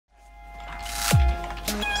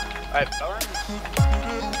Alright,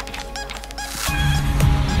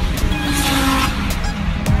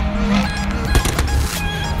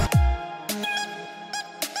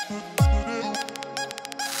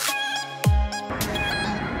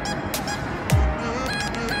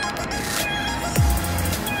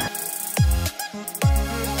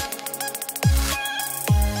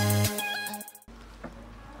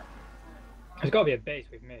 There's gotta be a base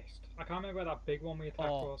we've missed. I can't remember where that big one we attacked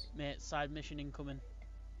was. Mate, side mission incoming.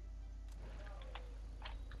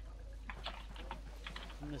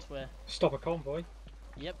 From this way. Stop a convoy.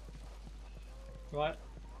 Yep. Right,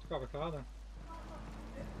 let's grab a car then.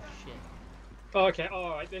 Shit. Oh, okay,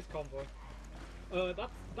 alright, this convoy.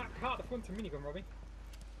 That car at the front of minigun, Robbie.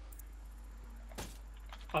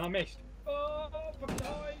 And I missed. Oh, fucking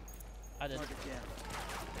die! I didn't.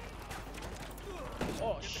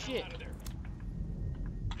 Oh shit!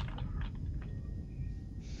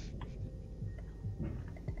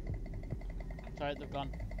 Sorry, they've gone.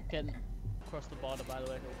 Getting across the border, by the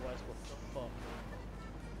way, otherwise what the fuck?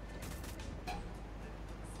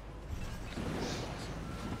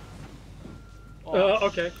 Oh,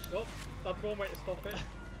 okay. Well, that's one way to stop it.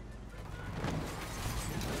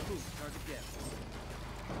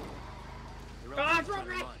 Ah,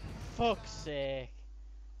 Robbie! Fuck's sake.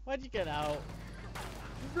 Why'd you get out?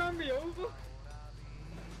 You ran me over!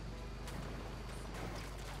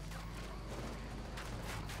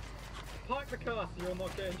 Park the car so you're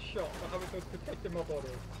not getting shot for having those protecting my body.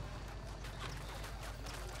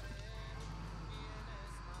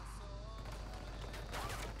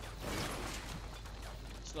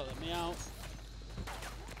 Just let me out.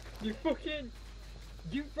 You fucking...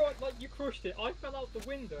 You brought, like, you crushed it. I fell out the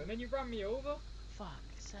window and then you ran me over. Fuck's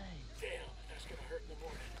sake. damn, that's gonna hurt in the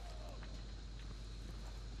morning.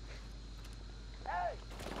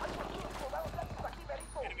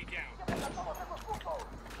 Enemy down.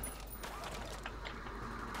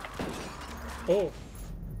 Oh.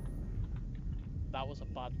 That was a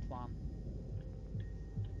bad plan.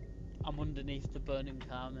 I'm underneath the burning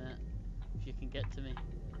car, mate. If you can get to me.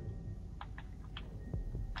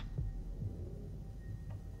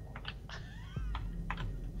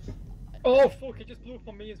 Oh fuck, it just blew up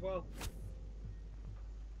on me as well.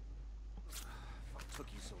 What took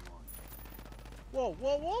you so long? Whoa,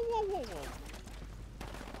 whoa, whoa, whoa, whoa, whoa.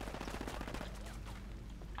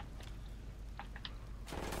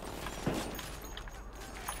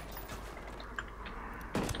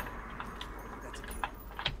 That's a kill.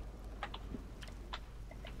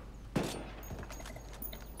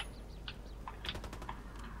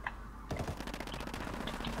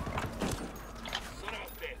 Son of a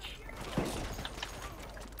bitch.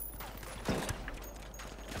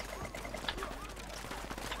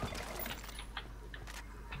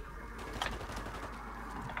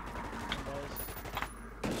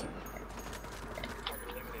 Target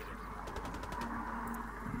eliminated.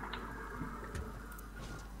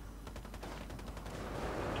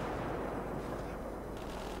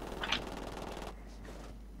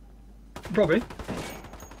 Robbie,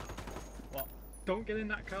 What? don't get in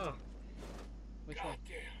that car. Which one?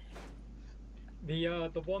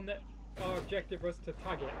 The one that our objective was to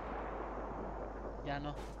tag it. Yeah, I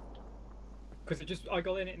know. Because I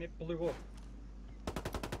got in it and it blew up.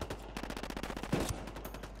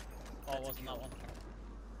 Oh, it wasn't that one.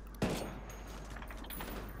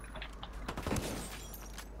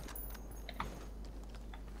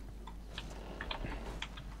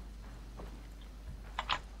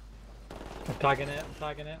 I'm tagging it, I'm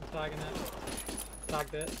tagging it, I'm tagging it.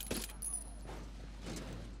 Tagged it.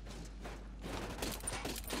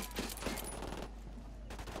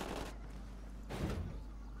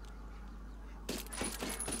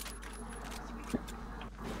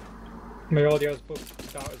 My audio's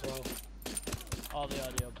booked out as well. Oh, the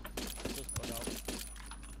audio just got out.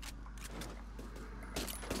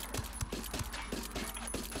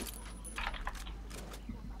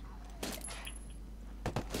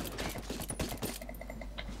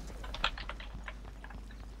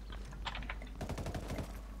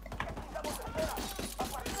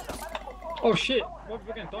 Oh shit! We're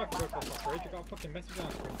gonna die for work off bridge. I got a fucking message on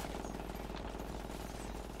our screen.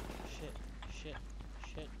 Shit, shit,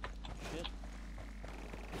 shit, shit.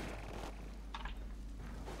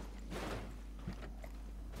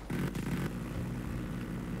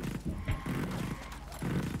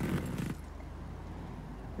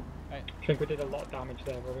 Right. I think we did a lot of damage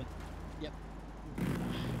there, Robbie. Yep.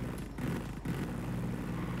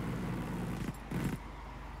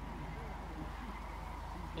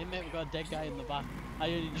 Hey mate, we got a dead guy in the back. I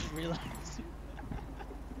only just realised.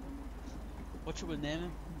 What should we name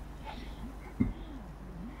him?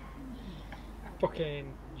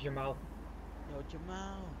 Fucking Jamal. Yo,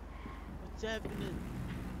 Jamal, what's happening?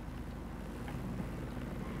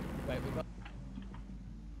 Right, we got.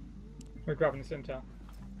 We're grabbing this intel.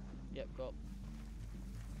 Yep, go.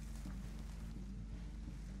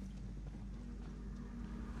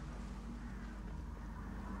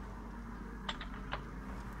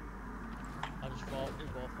 I just thought we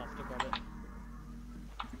both have to grab it.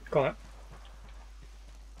 Got it.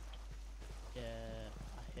 Yeah,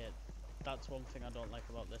 I hate. That's one thing I don't like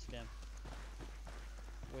about this game.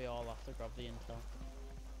 We all have to grab the intel.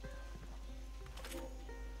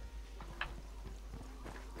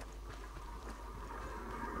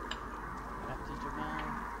 After Jamal.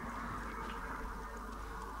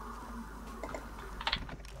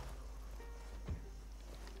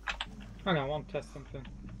 Hang on, I want to test something.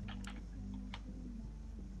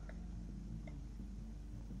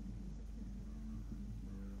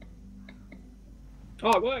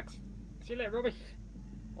 Oh, it works! See you later, Robbie.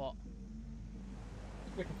 What?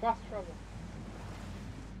 We can fast travel.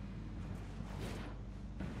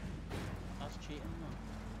 That's cheating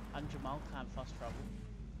though. And Jamal can't fast travel.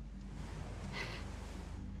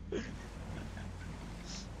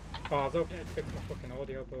 Oh, I was hoping it'd fix my fucking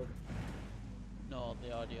audio bug. No,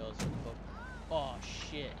 the audio's fucked. Oh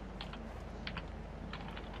shit.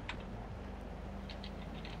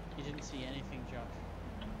 You didn't see anything, Josh.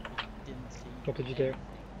 You didn't see What did you do? anything.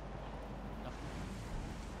 Nothing.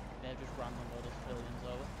 They have just ran a load of civilians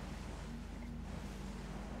over.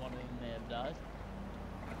 One of them may have died.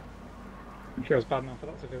 Feels bad now for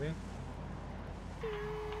that civilian.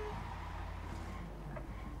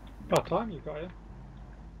 About time you got here.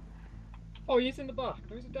 Oh, he's in the back.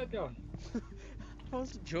 Who's a dead guy? I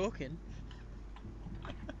wasn't joking.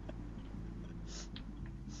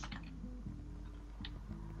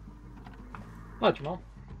 Hi, Jamal.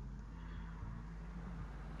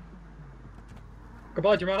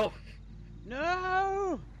 Goodbye, Jamal.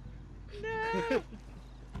 No! No!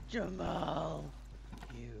 Jamal!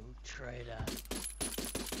 You traitor.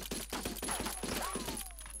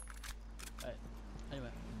 Right, anyway.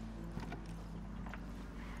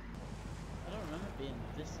 I don't remember being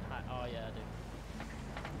this high. Oh, yeah, I do.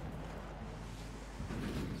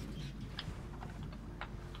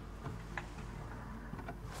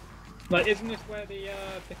 Like, isn't this where the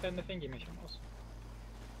defend the thingy mission was?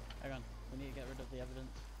 Hang on, we need to get rid of the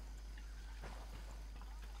evidence.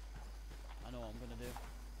 I know what I'm gonna do.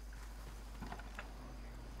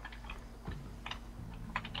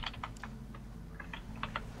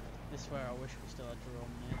 This is where I wish we still had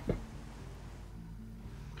Jerome near.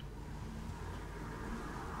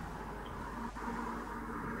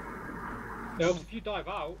 It helps if you dive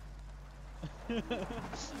out.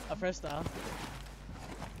 I pressed R.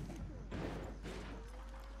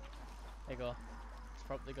 There you go. It's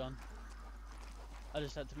probably gone. I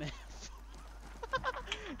just had to make.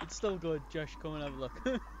 It's still good. Josh, come and have a look.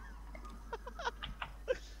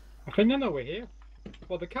 I think I know we're here.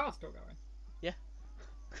 Well, the car's still going. Yeah.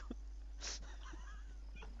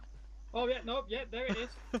 Oh yeah, no, yeah, there it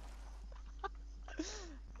is.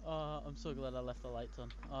 Oh, I'm so glad I left the lights on.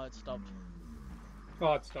 Oh, it stopped.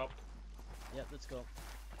 Oh, it stopped. Yep, let's go.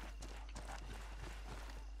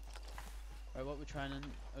 Right, what are we trying to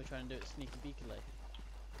do it sneaky beakily?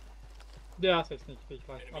 Yeah, I say sneaky peek.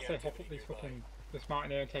 Like, Enemy I say hop up activity these nearby. fucking this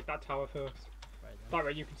mountain here and take that tower first. Right then. That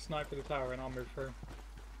way you can snipe for the tower and I'll move through.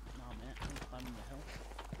 Nah, mate, I'm climbing the hill.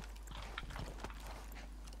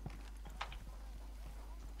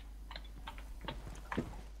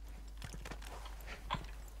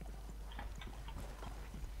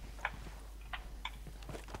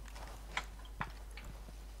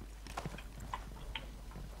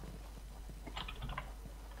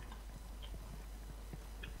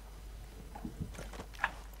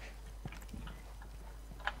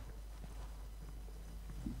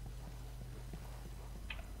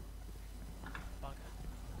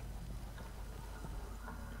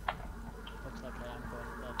 Looks like I am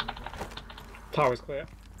going to bed. Tower's clear.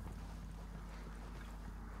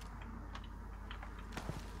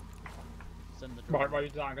 Send the drone. Right, while you're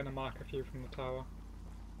down, I'm going to mark a few from the tower.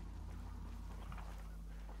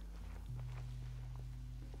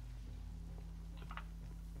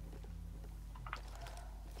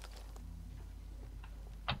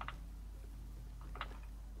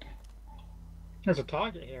 There's a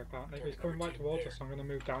target here apparently, but he's coming right towards us, so I'm going to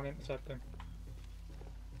move down and intercept him.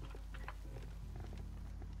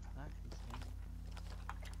 I can see him.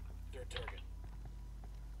 Third target.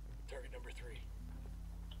 Target number 3.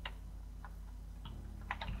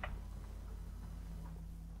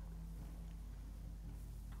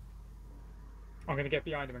 I'm going to get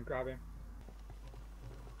behind him and grab him.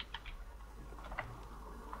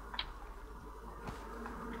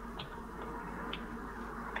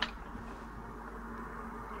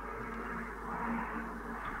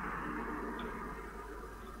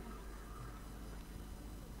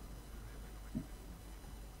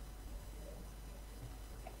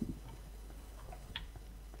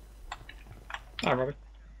 Hi, Robbie.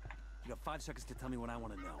 You got 5 seconds to tell me what I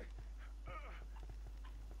want to know.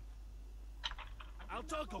 I'll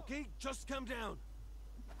talk, okay? Just come down.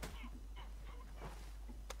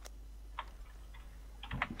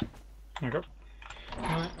 There you go.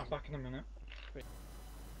 Alright, I'm back in a minute.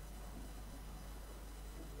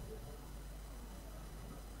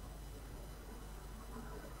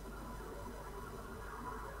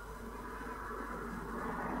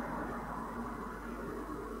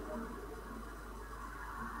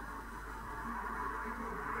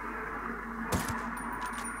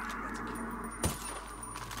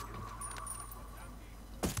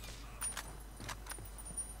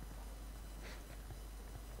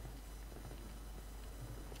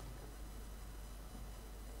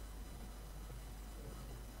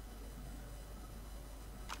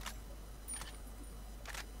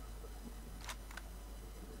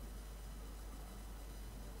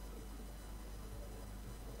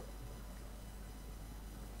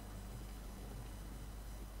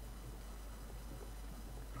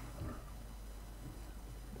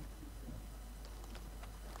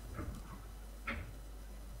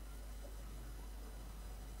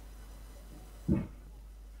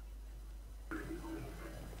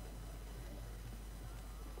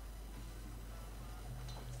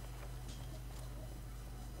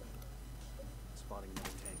 Spotting another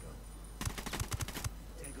tango.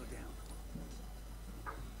 Tango down.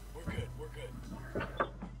 We're good, we're good.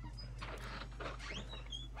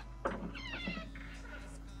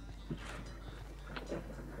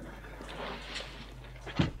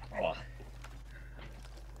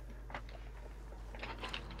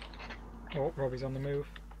 Oh, Robbie's on the move.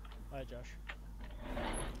 Hi, Josh.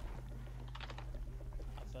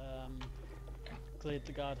 I've cleared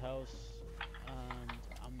the guardhouse and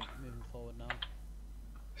I'm moving forward now.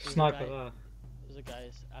 Sniper there. There's a guy.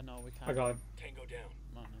 I know we can't. I got him. Tango down.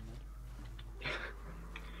 No, no, no.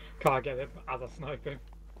 Can't get him as I snipe him.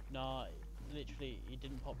 No, literally, he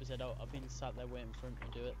didn't pop his head out. I've been sat there waiting for him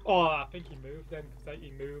to do it. Oh, I think he moved then, because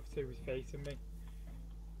he moved, so he was facing me.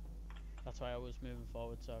 That's why I was moving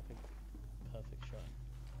forward so I could perfect shot him.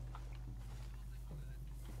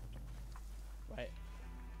 Right.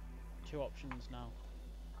 2 options now.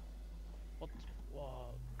 What?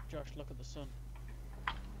 Whoa, Josh, look at the sun.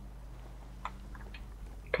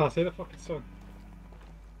 Can't see the fucking sun.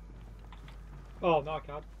 Oh, no I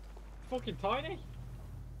can't. It's fucking tiny.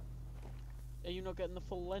 Are you not getting the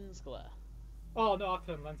full lens glare? Oh no, I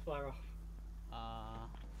turned lens flare off.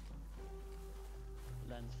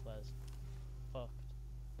 Lens flares. Fucked.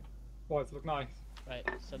 Why, does it look nice? Right,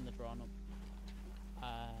 send the drone up.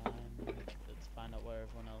 And let's find out where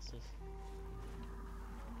everyone else is.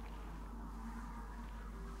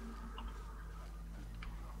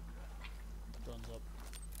 Drone's up.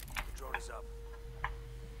 The drone is up.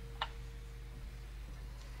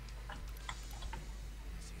 I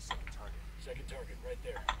see a second target. Second target, right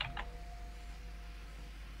there.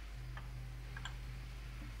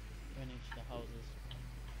 We're in each of the houses.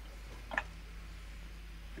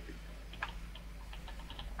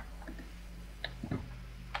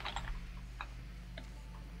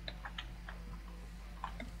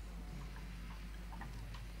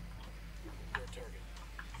 Third target.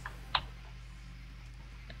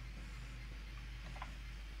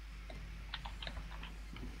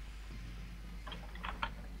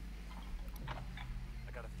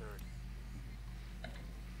 I got a third.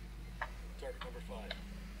 Target number 5.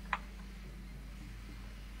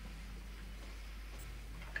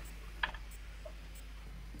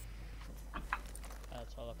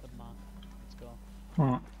 That's all I could mark. Let's go.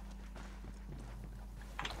 Alright.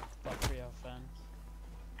 Got 3 out fans.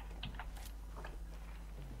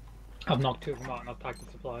 I've knocked 2 of them out and I've packed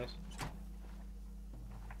the supplies.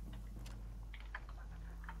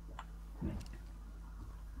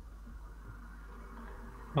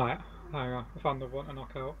 Right, there we go. I found the one to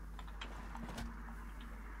knock out.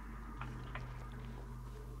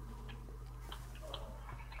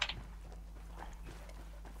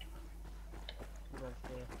 We'll go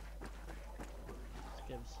for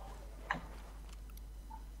skivs.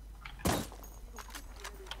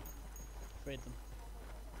 Freed them.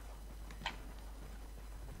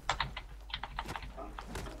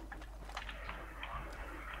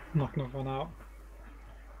 Knock another one out.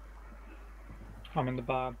 I'm in the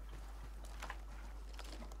barn.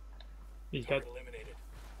 He's dead. Target eliminated.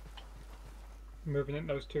 Moving in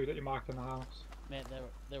those 2 that you marked in the house. Mate,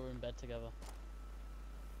 they were in bed together.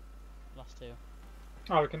 Last 2.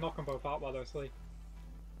 Oh, we can knock them both out while they're asleep.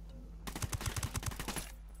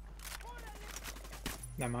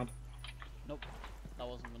 Never mind. Nope, that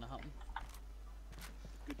wasn't gonna happen.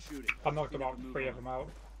 Good shooting. I've knocked Clean about up and move 3 of on. them out.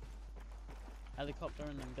 helicopter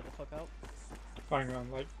and then get the fuck out. Hang on,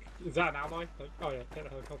 like, is that an ally? Like, oh yeah, take the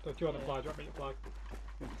helicopter. Do you want to Yeah. fly? Do you want me to fly?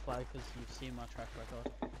 You can fly because you've seen my track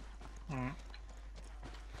record. Alright.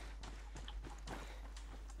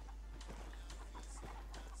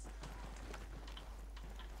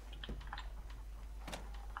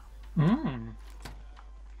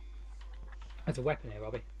 There's a weapon here,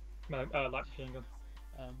 Robbie. No, light machine gun.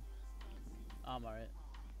 I'm alright.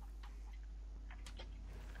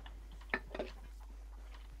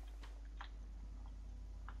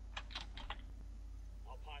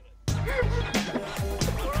 I'll pilot.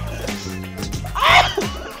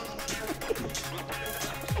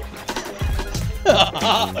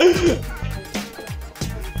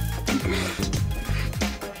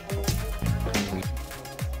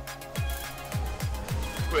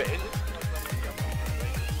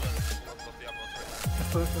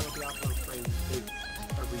 The first level Diablo 3 is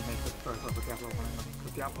a remake of the first level Diablo 1,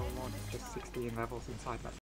 because Diablo 1 is just 16 levels inside that